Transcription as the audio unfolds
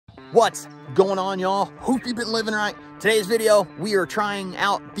What's going on, y'all? Hope you've been living right. Today's video, we are trying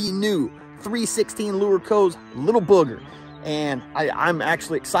out the new 316 Lure Co's Little Booger. And I'm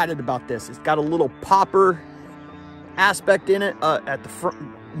actually excited about this. It's got a little popper aspect in it at the front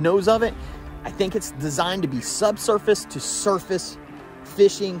nose of it. I think it's designed to be subsurface to surface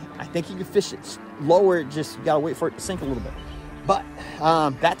fishing. I think you can fish it lower, just you gotta wait for it to sink a little bit. But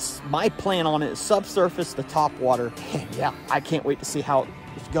that's my plan on it, is subsurface to top water. Yeah, I can't wait to see how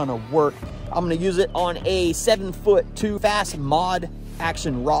it's gonna work. I'm gonna use it on a 7'2" fast mod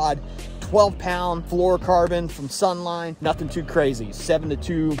action rod, 12-pound fluorocarbon from Sunline. Nothing too crazy.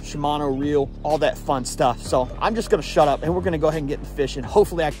 7'2" Shimano reel, all that fun stuff. So I'm just gonna shut up and we're gonna go ahead and get in fishing.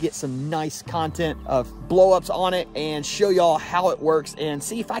 Hopefully I can get some nice content of blow-ups on it and show y'all how it works and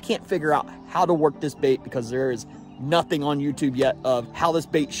see if I can't figure out how to work this bait, because there is nothing on YouTube yet of how this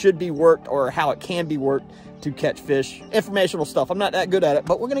bait should be worked or how it can be worked to catch fish. Informational stuff. I'm not that good at it,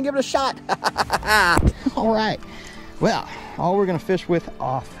 but we're gonna give it a shot. All right. Well, all we're gonna fish with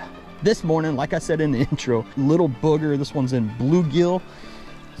off this morning, like I said in the intro, Little Booger. This one's in bluegill.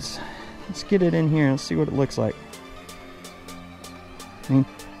 Let's get it in here and see what it looks like. I mean,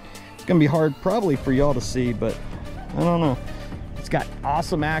 it's gonna be hard probably for y'all to see, but I don't know. It's got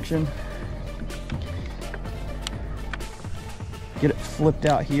awesome action. Get it flipped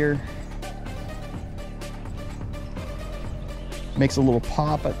out here. Makes a little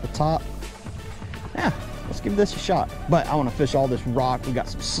pop at the top. Yeah, let's give this a shot. But I want to fish all this rock. We got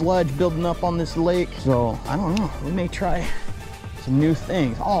some sludge building up on this lake, so I don't know, we may try some new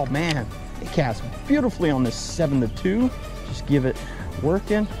things. Oh man, it casts beautifully on this 7'2". Just give it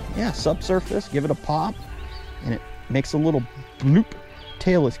working. Yeah, subsurface, give it a pop, and it makes a little bloop.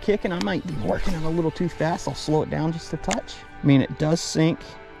 Tail is kicking. I might be working it a little too fast. I'll slow it down just a touch. I mean, it does sink,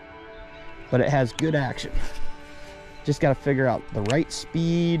 but it has good action. Just got to figure out the right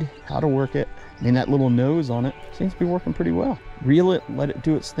speed, how to work it. I mean, that little nose on it seems to be working pretty well. Reel it, let it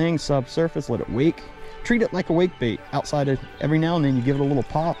do its thing, subsurface, let it wake. Treat it like a wake bait. Outside of every now and then you give it a little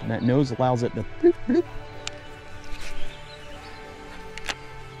pop, and that nose allows it to bloop, bloop.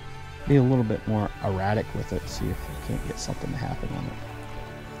 Be a little bit more erratic with it, see if you can't get something to happen on it.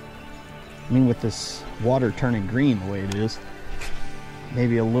 I mean, with this water turning green the way it is,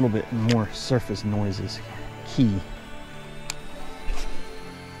 maybe a little bit more surface noise is key.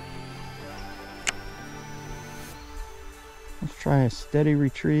 Let's try a steady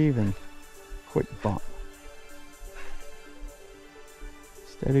retrieve and quick bump.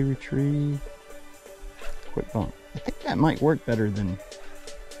 Steady retrieve, quick bump. I think that might work better than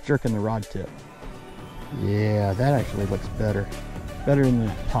jerking the rod tip. Yeah, that actually looks better. Better than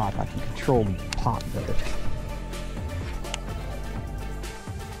the pop. I can control the pop better.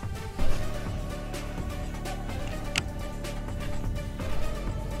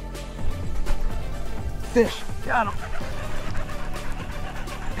 Fish, got him.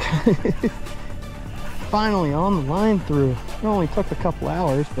 Finally on the Line-Thru. It only took a couple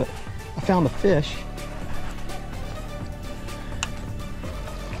hours, but I found a fish.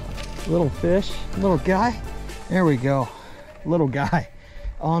 Little fish, little guy. There we go. Little guy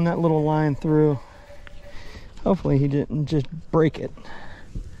on that little Line-Thru. Hopefully he didn't just break it.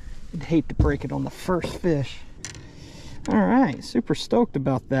 I'd hate to break it on the first fish. All right, super stoked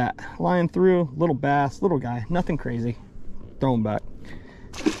about that. Line-Thru, little bass, little guy, nothing crazy. Throw him back.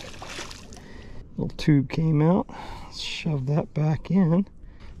 Little tube came out. Let's shove that back in.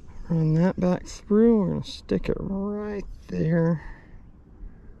 Run that back through. We're gonna stick it right there.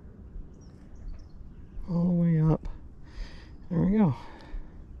 All the way up. There we go.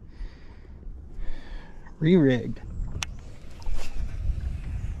 Re-rigged.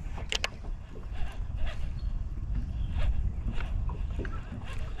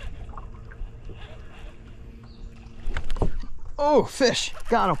 Oh, fish.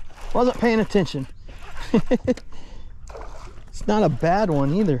 Got him. Wasn't paying attention. It's not a bad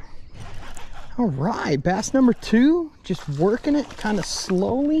one either. All right, bass number 2. Just working it kind of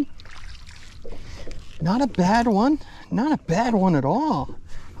slowly. Not a bad one. Not a bad one at all.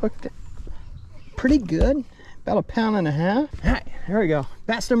 Hooked it pretty good. About 1.5 pounds. All right, there we go.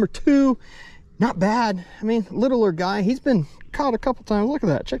 Bass number 2. Not bad. I mean, littler guy. He's been caught a couple times. Look at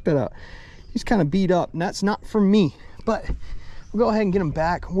that. Check that out. He's kind of beat up, and that's not for me. But we'll go ahead and get him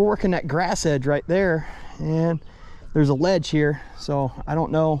back. We're working that grass edge right there, and there's a ledge here. So I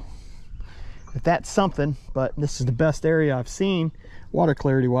don't know if that's something, but this is the best area I've seen water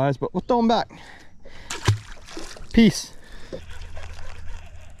clarity wise. But we'll throw him back. Peace.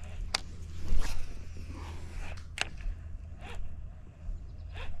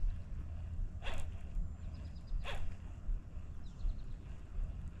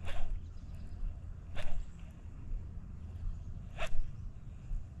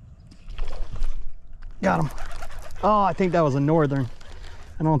 Got him. Oh, I think that was a northern.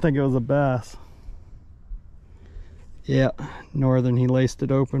 I don't think it was a bass. Yeah, northern. He laced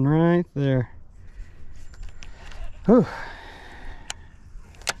it open right there. Whew.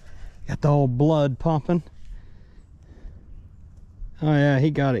 Got the whole blood pumping. Oh yeah, he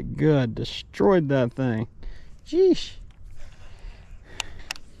got it good. Destroyed that thing. Jeesh.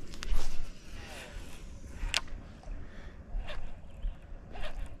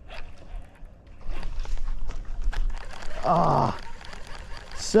 Oh,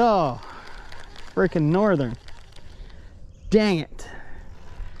 so freaking northern. Dang it.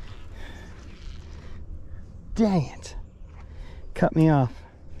 Dang it. Cut me off.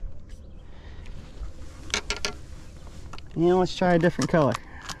 You know, let's try a different color.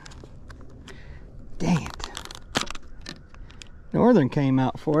 Dang it. Northern came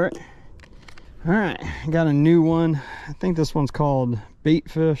out for it. All right, I got a new one. I think this one's called bait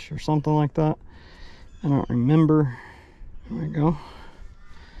fish or something like that. I don't remember. There we go.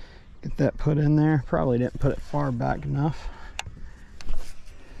 Get that put in there. Probably didn't put it far back enough.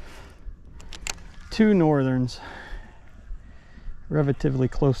 Two northerns. Relatively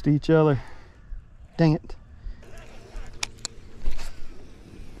close to each other. Dang it.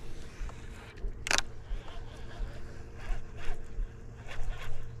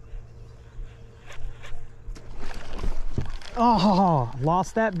 Oh,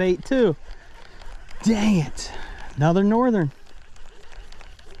 lost that bait too. Dang it. Another northern.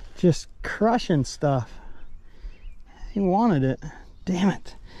 Just crushing stuff. He wanted it. Damn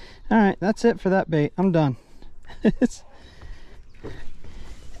it. All right, that's it for that bait. I'm done.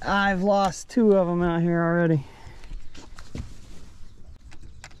 I've lost two of them out here already.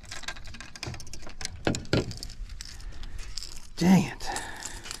 Dang it.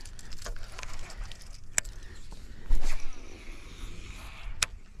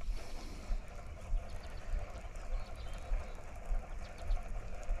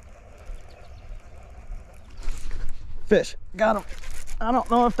 Fish, got him. I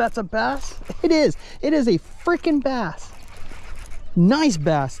don't know if that's a bass. It is. It is a freaking bass. Nice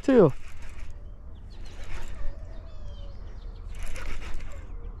bass too.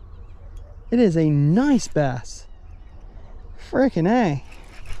 It is a nice bass. Freaking A.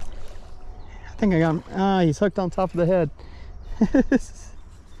 I think I got him. Ah, he's hooked on top of the head.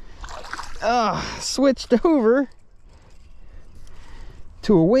 Switched over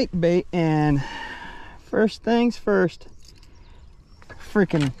to a wake bait, and first things first,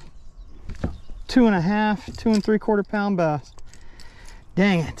 freaking 2.5, 2 3/4 pound bass.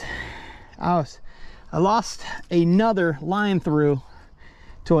 Dang it. I lost another Line-Thru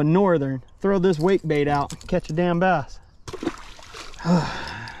to a northern. Throw this wake bait out, catch a damn bass.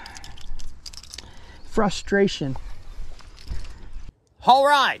 Frustration. All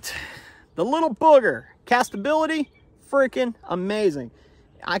right, the little booger. Castability, freaking amazing.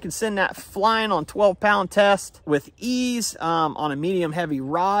 I can send that flying on 12-pound test with ease on a medium heavy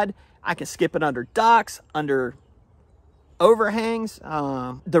rod. I can skip it under docks, under overhangs.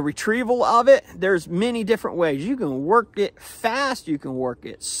 The retrieval of it, there's many different ways. You can work it fast, you can work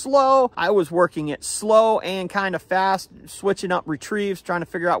it slow. I was working it slow and kind of fast, switching up retrieves, trying to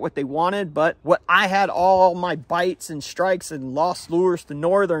figure out what they wanted. But what I had all my bites and strikes and lost lures to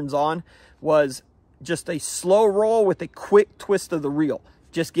northerns on was just a slow roll with a quick twist of the reel.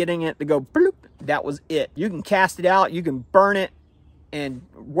 Just getting it to go bloop. That was it. You can cast it out, you can burn it and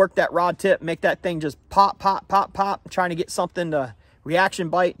work that rod tip, make that thing just pop, pop, pop, pop, trying to get something to reaction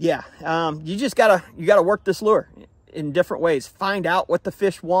bite. Yeah, you just gotta work this lure in different ways. Find out what the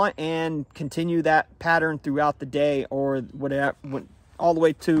fish want and continue that pattern throughout the day, or whatever, all the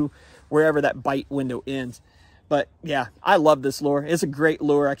way to wherever that bite window ends. But yeah, I love this lure. It's a great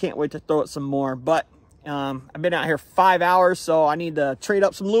lure. I can't wait to throw it some more. But I've been out here 5 hours, so I need to trade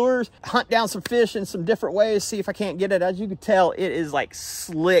up some lures, hunt down some fish in some different ways, see if I can't get it. As you can tell, it is like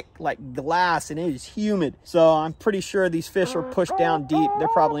slick, like glass, and it is humid. So I'm pretty sure these fish are pushed down deep. They're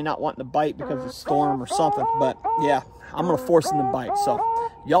probably not wanting to bite because of the storm or something. But yeah, I'm going to force them to bite. So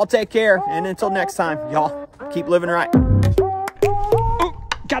y'all take care, and until next time, y'all keep living right. Ooh,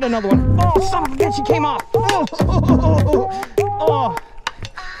 got another one. Oh, son of a bitch, he came off. Oh,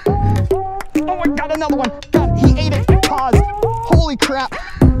 I got another one. God, he ate it. Paused. Holy crap.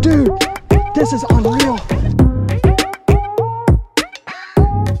 Dude, this is unreal.